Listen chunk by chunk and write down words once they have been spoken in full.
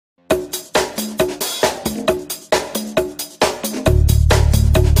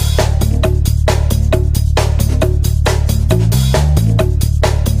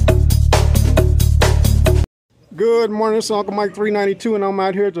Good morning, it's Uncle Mike 392, and I'm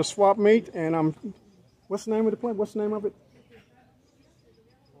out here to swap meet. And I'm, what's the name of the place? What's the name of it?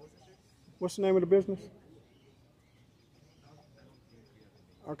 What's the name of the business?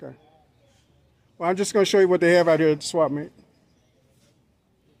 Okay. Well, I'm just going to show you what they have out here at the swap meet.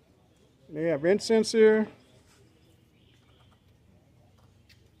 They have incense here.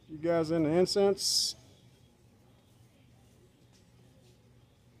 You guys into incense?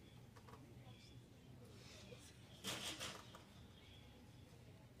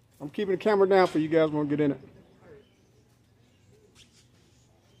 I'm keeping the camera down for you guys won't get in it.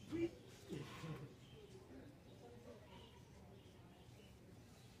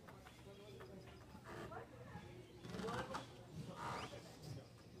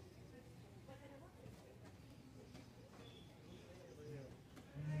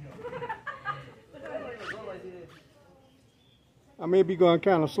 I may be going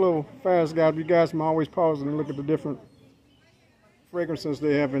kind of slow, fast, guys. You guys can always pause and look at the different fragrances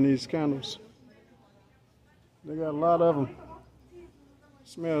they have in these candles. They got a lot of them.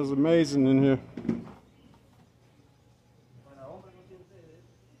 Smells amazing in here.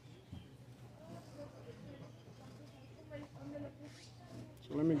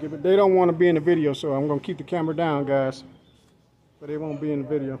 So let me give it. They don't want to be in the video, so I'm going to keep the camera down, guys. But they won't be in the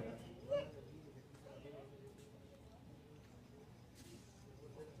video.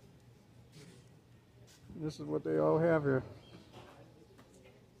 This is what they all have here.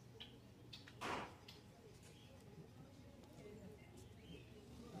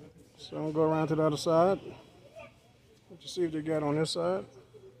 So I'm going to go around to the other side. Let's see what they got on this side.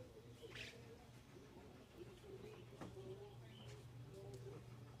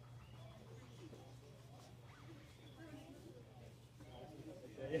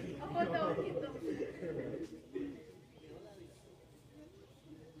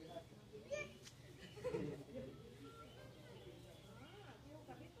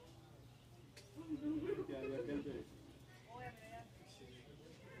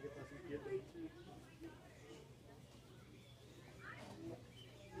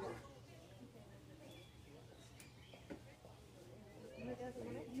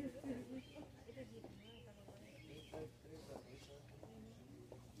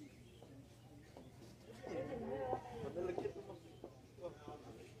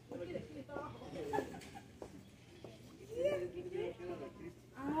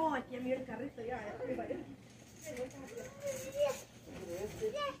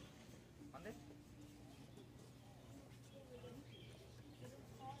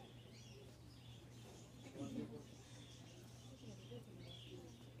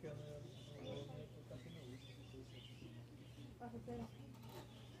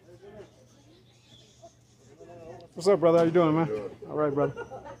 What's up, brother? How you doing, man? Good. All right, brother.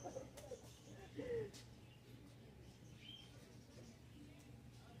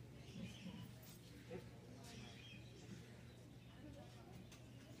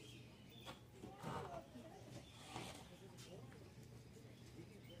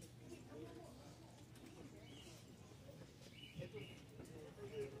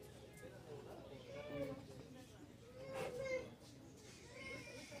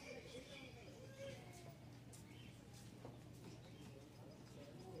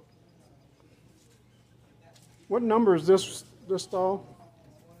 What number is this stall?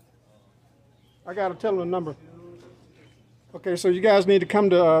 I gotta tell them the number. Okay, so you guys need to come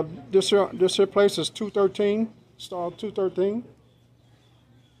to this here place is 213, stall 213.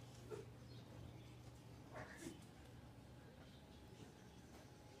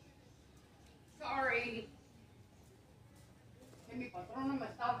 Sorry. Que mi patrona me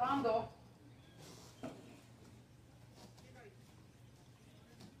está hablando.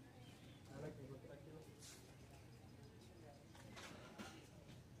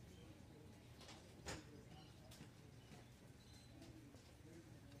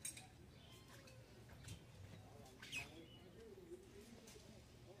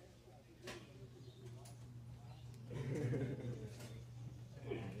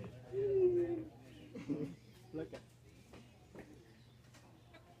 Look at.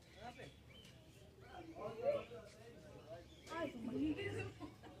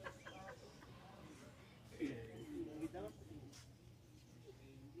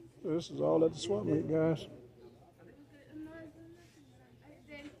 This is all at the swap meet, guys.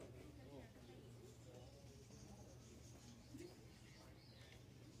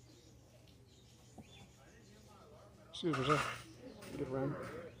 Excuse me, sir. Get around.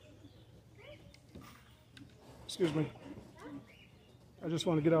 Excuse me. I just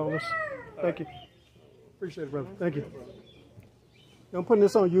want to get all this. Thank you. Appreciate it, brother. Thank you. I'm putting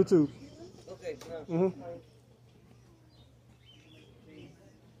this on YouTube. Okay. Mm-hmm.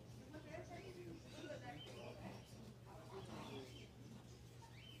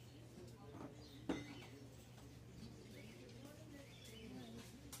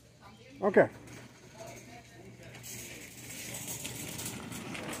 Okay.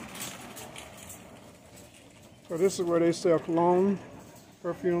 So this is where they sell cologne,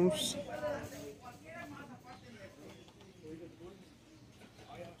 perfumes.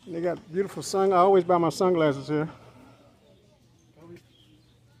 And they got beautiful I always buy my sunglasses here.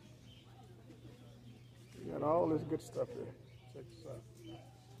 They got all this good stuff here. Check this out.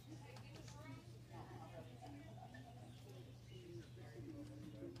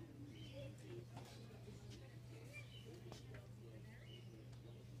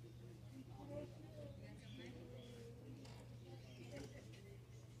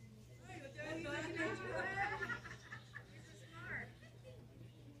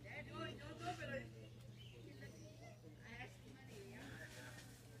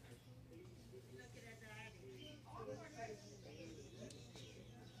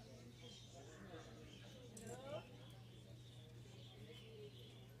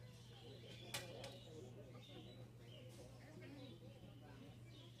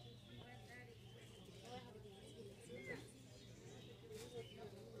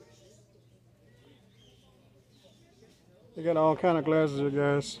 They got all kind of glasses here,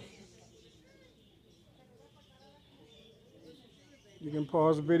 guys. You can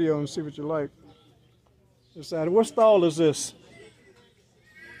pause the video and see what you like. Decide what stall is this?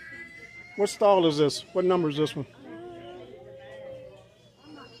 What stall is this? What number is this one?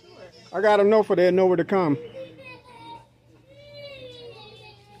 I got to know for they know where to come.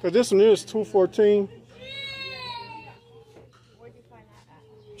 Because this one is 214. Where'd you find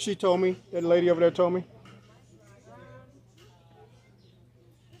that at? She told me. That lady over there told me.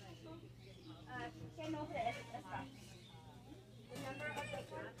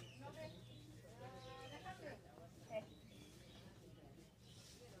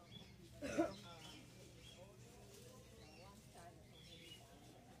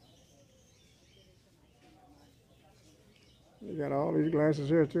 You got all these glasses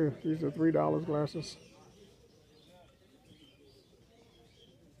here too. These are $3 glasses.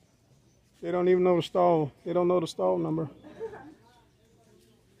 They don't even know the stall. They don't know the stall number.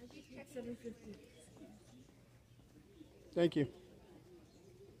 Thank you.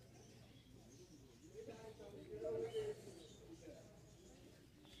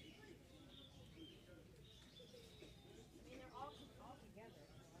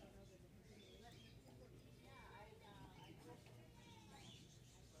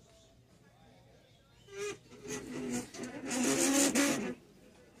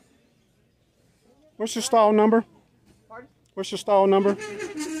 What's your stall number? Pardon? What's your stall number?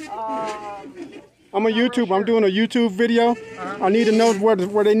 I'm a YouTube. Sure. I'm doing a YouTube video. I need to know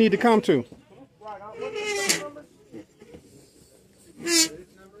where they need to come to. Right. What's the number?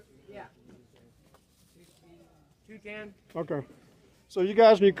 Yeah. 210. Okay. So you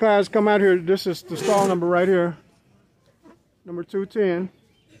guys come out here. This is the stall number right here. Number 210.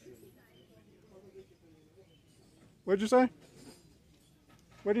 What'd you say?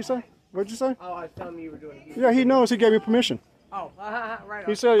 What'd you say? What'd you say? Oh, I was telling you were doing it. Yeah, he knows. He gave me permission. Oh, right.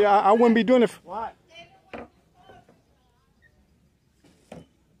 He said I wouldn't be doing it. What?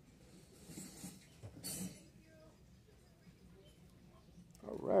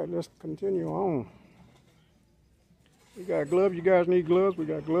 All right, let's continue on. We got gloves. You guys need gloves. We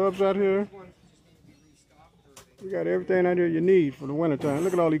got gloves out here. We got everything out here you need for the wintertime.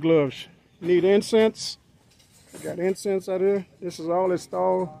 Look at all these gloves. You need incense. We got incense out here. This is all this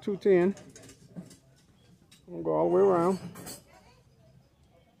stall 210. I'm gonna go all the way around.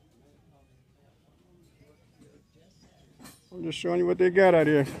 I'm just showing you what they got out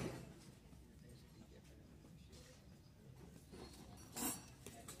here.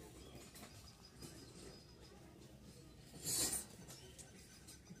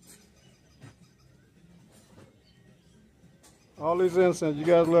 All these incense. You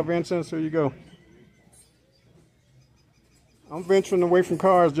guys love incense? Here you go. I'm venturing away from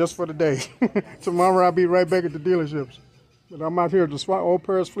cars just for the day. Tomorrow I'll be right back at the dealerships. But I'm out here at the Old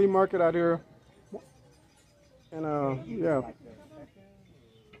Paris Flea Market out here. And yeah.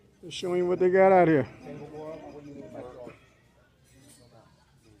 Just showing you what they got out here.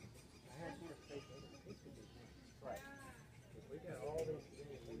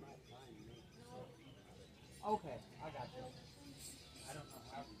 Okay, I got you. I don't know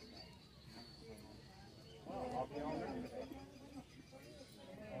how. Well, I'll be all right.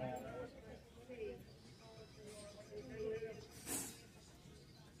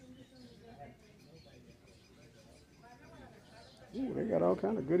 Ooh, they got all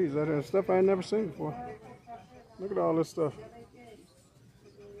kind of goodies out here. Stuff I ain't never seen before. Look at all this stuff.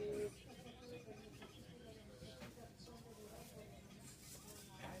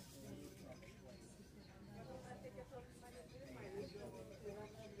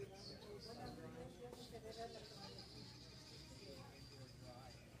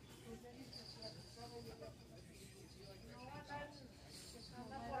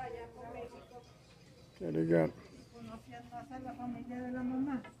 Yeah, they got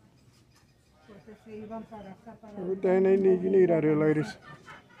everything they need. You need out here, ladies.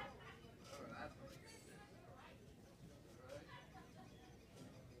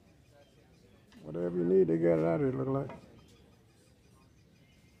 Whatever you need, they got it out here. Look like.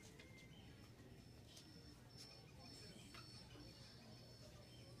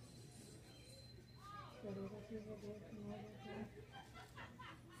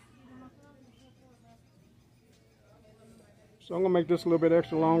 So I'm gonna make this a little bit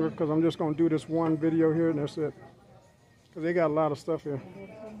extra longer because I'm just gonna do this one video here and that's it. Because they got a lot of stuff here.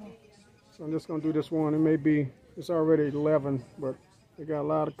 So I'm just gonna do this one. It may be, it's already 11, but they got a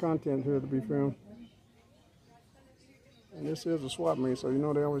lot of content here to be filmed. And this is a swap meet, so you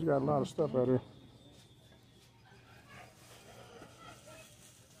know they always got a lot of stuff out here.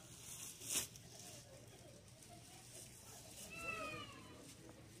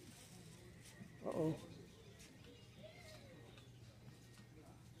 Uh-oh.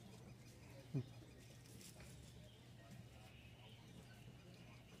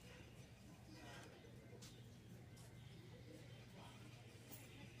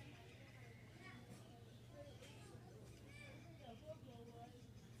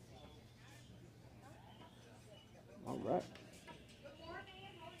 All right.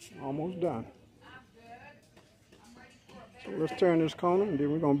 Almost done. So let's turn this corner and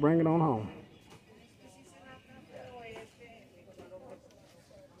then we're going to bring it on home.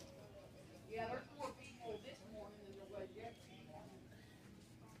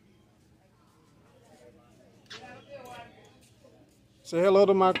 Say hello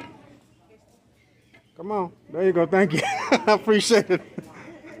to my... Come on. There you go. Thank you. I appreciate it.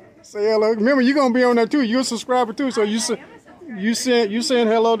 Say hello. Remember, you're going to be on there too. You're a subscriber too. So you saying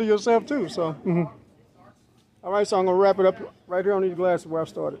hello to yourself too. So, All right. So I'm going to wrap it up right here on these glasses where I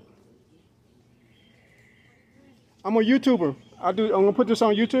started. I'm a YouTuber. I'm going to put this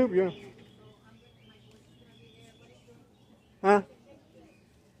on YouTube. Yeah. Huh?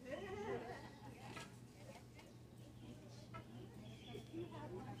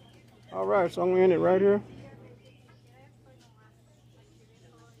 All right, so I'm gonna end it right here.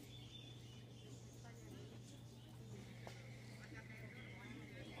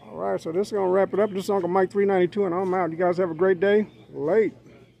 All right, so this is gonna wrap it up. This is Uncle Mike 392, and I'm out. You guys have a great day. Late.